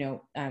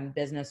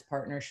 business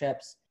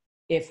partnerships,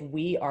 if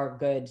we are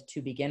good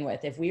to begin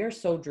with. If we are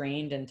so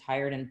drained and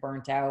tired and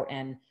burnt out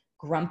and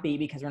grumpy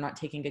because we're not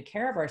taking good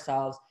care of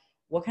ourselves,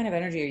 what kind of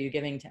energy are you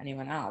giving to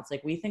anyone else?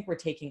 Like, we think we're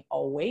taking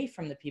away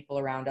from the people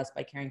around us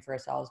by caring for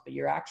ourselves, but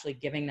you're actually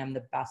giving them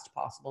the best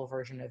possible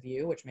version of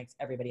you, which makes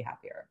everybody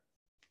happier.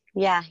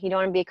 Yeah, you don't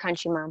want to be a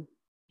crunchy mom.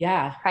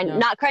 Yeah. No.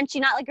 Not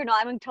crunchy, not like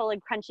granola. I'm totally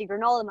crunchy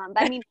granola mom,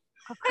 but I mean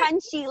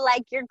crunchy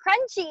like you're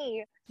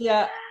crunchy.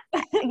 Yeah.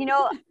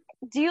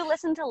 Do you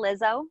listen to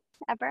Lizzo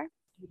ever?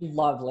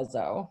 Love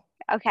Lizzo.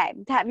 Okay.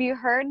 Have you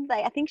heard,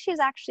 like, I think she's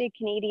actually a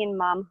Canadian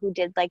mom who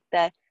did like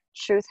the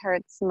Truth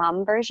Hurts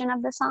mom version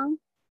of the song.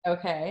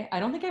 Okay. I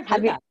don't think I've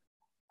heard that.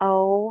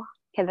 Oh,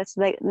 okay. That's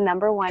the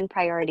number one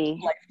priority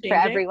for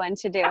everyone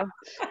to do.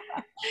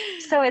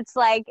 So it's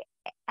like,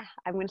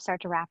 I'm going to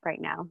start to rap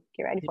right now.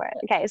 Get ready for it.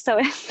 Okay.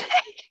 So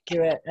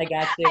do it. I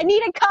got you. I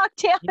need a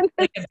cocktail.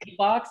 Like a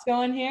beatbox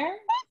going here.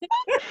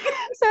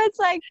 So it's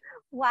like,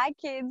 why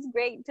kids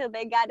great till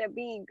they gotta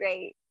be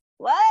great?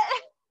 What?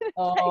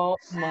 Oh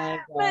my god.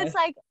 But it's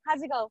like,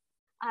 how's it go?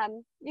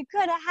 You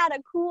could have had a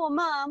cool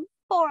mom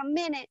for a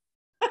minute.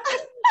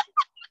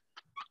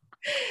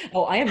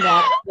 Oh, I am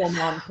not a cool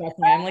mom. Trust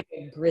me. I'm like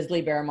a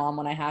grizzly bear mom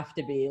when I have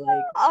to be.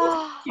 Like,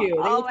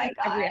 oh my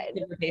god.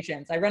 Every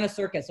patients. I run a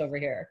circus over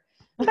here.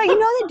 But you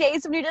know the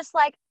days when you're just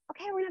like,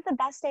 okay, we're gonna have the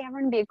best day ever.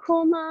 I'm gonna be a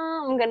cool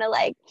mom. I'm gonna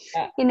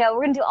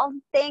we're gonna do all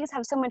the things,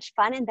 have so much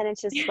fun, and then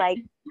it's just like,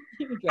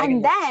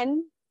 and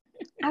then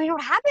I mean,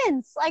 what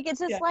happens? Like, it's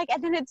just like,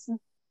 and then it's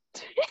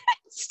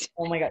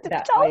oh my god,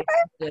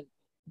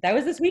 that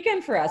was this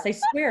weekend for us. I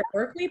swear,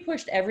 Berkeley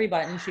pushed every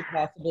button she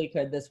possibly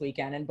could this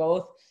weekend, and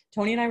both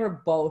Tony and I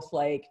were both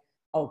like,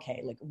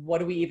 okay, like, what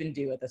do we even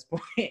do at this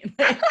point?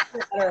 Like,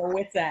 we're at our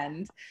wits'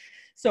 end.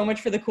 So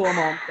much for the cool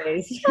mom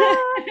face.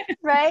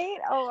 Right?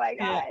 Oh my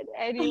god.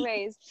 Yeah.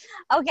 Anyways,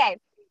 okay.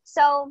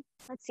 So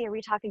let's see.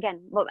 We talk again.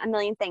 Well, a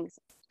million things.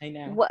 I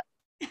know. What?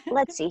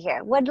 Let's see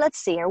here. What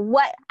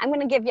I'm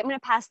going to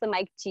pass the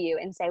mic to you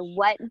and say,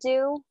 what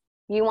do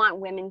you want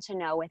women to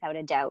know without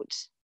a doubt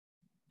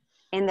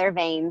in their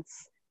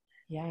veins?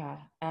 Yeah.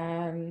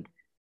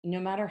 No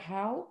matter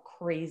how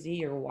crazy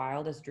your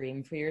wildest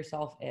dream for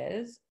yourself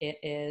is, it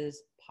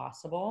is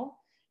possible.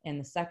 And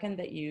the second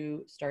that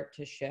you start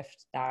to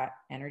shift that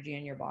energy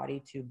in your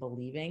body to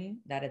believing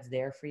that it's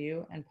there for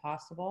you and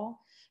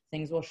possible,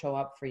 things will show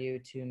up for you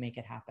to make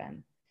it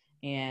happen.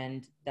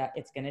 And that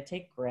it's going to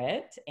take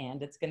grit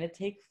and it's going to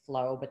take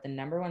flow. But the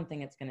number one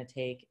thing it's going to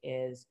take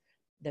is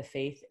the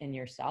faith in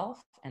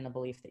yourself and the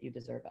belief that you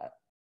deserve it.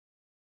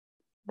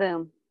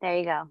 Boom. There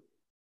you go.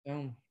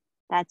 Boom.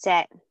 That's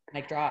it.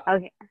 Mic drop.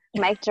 Okay.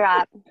 Mic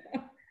drop.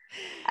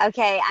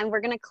 Okay. And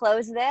we're going to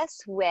close this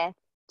with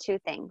two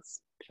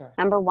things. Sure.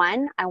 Number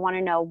one, I want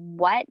to know,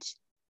 what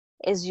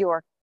is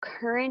your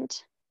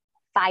current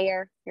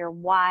fire, your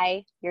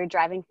why, your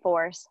driving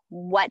force?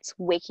 What's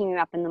waking you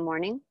up in the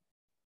morning?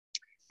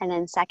 And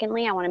then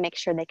secondly, I want to make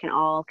sure they can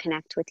all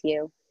connect with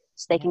you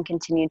so they can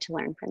continue to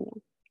learn from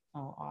you.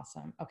 Oh,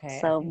 awesome. Okay.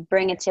 So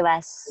bring it to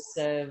us.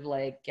 Of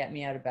like, get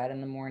me out of bed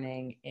in the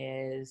morning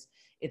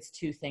it's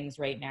two things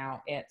right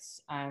now.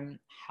 It's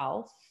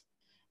health.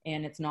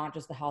 And it's not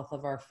just the health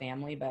of our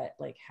family, but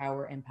like how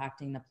we're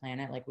impacting the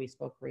planet. Like we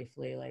spoke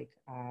briefly, like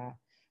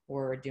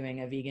we're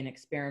doing a vegan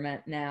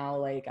experiment now.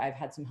 Like I've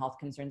had some health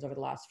concerns over the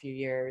last few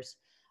years.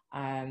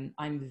 I'm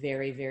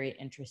very, very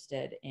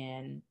interested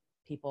in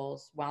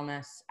people's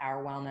wellness,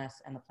 our wellness,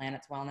 and the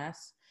planet's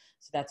wellness.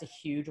 So that's a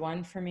huge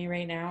one for me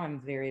right now. I'm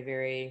very,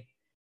 very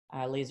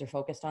laser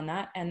focused on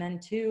that. And then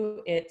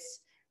two, it's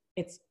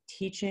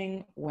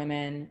teaching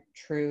women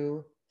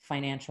true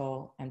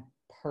financial and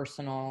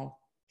personal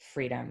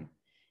freedom.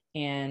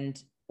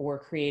 And we're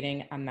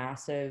creating a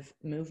massive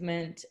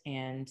movement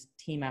and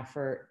team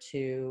effort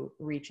to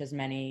reach as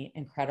many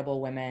incredible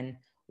women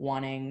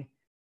wanting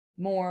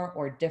more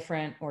or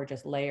different or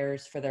just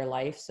layers for their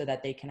life so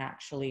that they can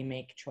actually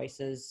make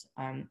choices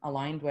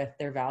aligned with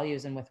their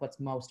values and with what's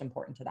most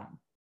important to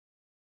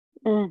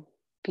them.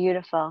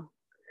 Beautiful.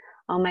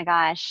 Oh my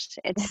gosh.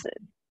 It's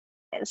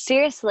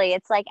seriously,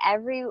 it's like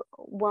every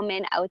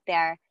woman out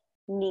there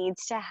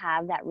needs to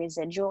have that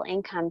residual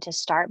income to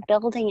start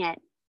building it.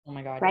 Oh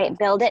my God. Right? Yeah.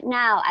 Build it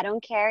now. I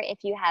don't care if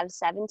you have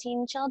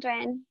 17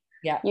 children.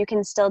 Yeah. You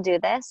can still do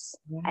this.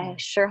 Yeah. I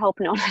sure hope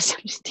no one has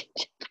 17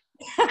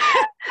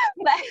 children.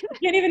 But you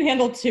can't even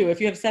handle 2.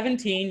 If you have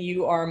 17,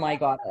 you are my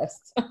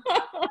goddess.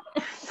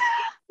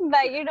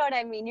 But you know what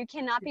I mean? You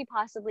cannot be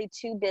possibly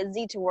too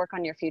busy to work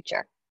on your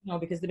future. No,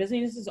 because the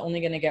business is only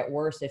going to get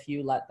worse if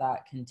you let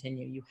that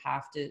continue. You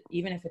have to,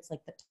 even if it's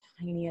like the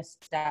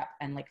tiniest step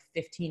and like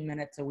 15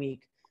 minutes a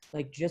week,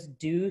 like just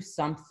do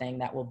something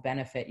that will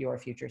benefit your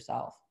future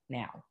self.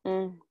 now.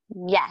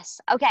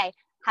 Yes. Okay.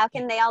 How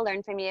can they all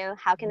learn from you?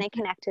 How can they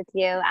connect with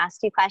you?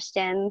 Ask you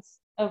questions?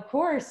 Of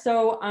course.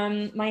 So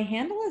my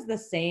handle is the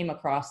same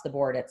across the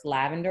board. It's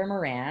Lavender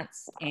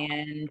Marantz,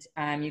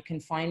 and you can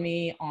find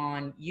me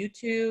on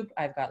YouTube.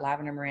 I've got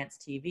Lavender Marantz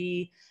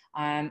TV.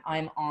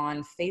 I'm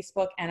on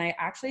Facebook, and I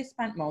actually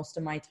spent most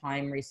of my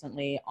time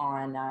recently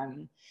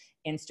on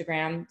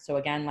Instagram. So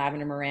again,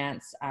 Lavender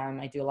Marantz.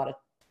 I do a lot of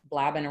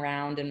blabbing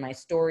around in my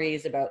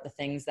stories about the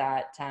things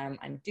that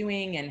I'm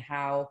doing and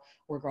how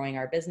we're growing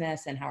our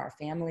business and how our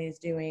family is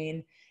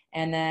doing.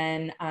 And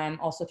then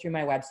also through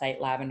my website,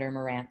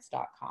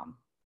 lavendermarantz.com.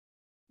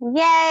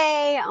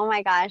 Yay. Oh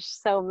my gosh.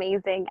 So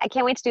amazing. I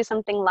can't wait to do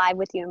something live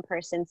with you in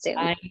person soon.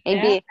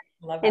 Maybe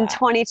in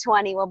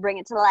 2020, we'll bring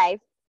it to life.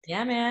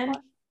 Yeah, man.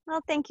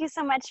 Well, thank you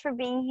so much for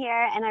being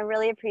here. And I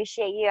really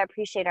appreciate you. I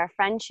appreciate our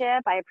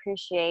friendship. I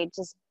appreciate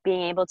just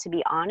being able to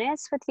be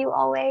honest with you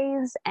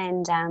always.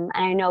 And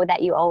I know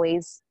that you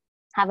always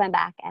have my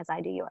back as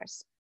I do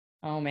yours.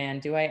 Oh man,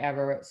 do I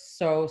ever.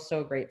 So,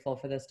 so grateful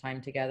for this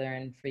time together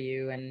and for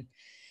you and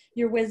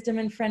your wisdom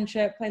and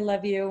friendship. I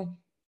love you.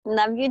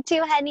 Love you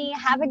too, honey.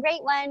 Have a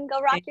great one.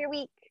 Go rock your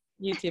week.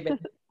 You too, baby.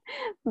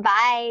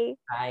 Bye.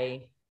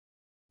 Bye.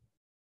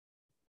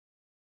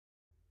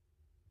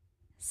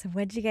 So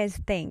what'd you guys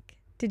think?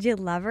 Did you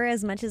love her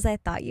as much as I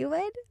thought you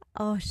would?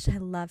 Oh, I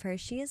love her.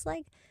 She is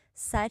like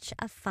such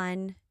a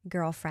fun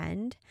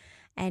girlfriend.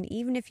 And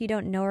even if you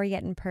don't know her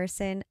yet in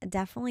person,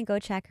 definitely go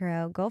check her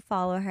out. Go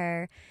follow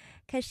her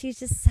because she's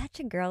just such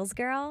a girl's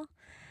girl,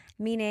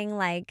 meaning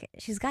like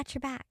she's got your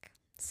back.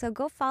 So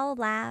go follow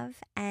Lav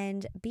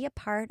and be a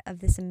part of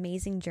this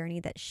amazing journey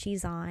that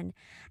she's on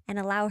and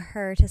allow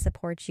her to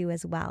support you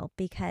as well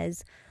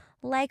because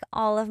like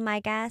all of my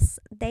guests,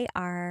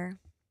 they're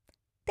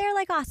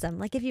like awesome.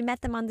 Like if you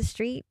met them on the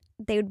street,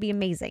 they would be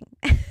amazing.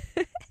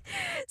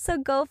 So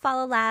go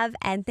follow Lav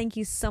and thank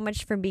you so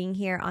much for being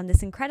here on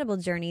this incredible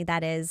journey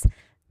that is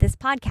this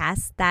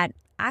podcast that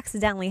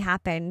accidentally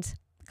happened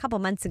a couple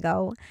months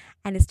ago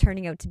and is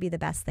turning out to be the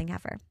best thing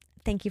ever.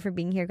 Thank you for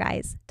being here,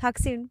 guys. Talk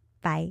soon.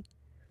 Bye.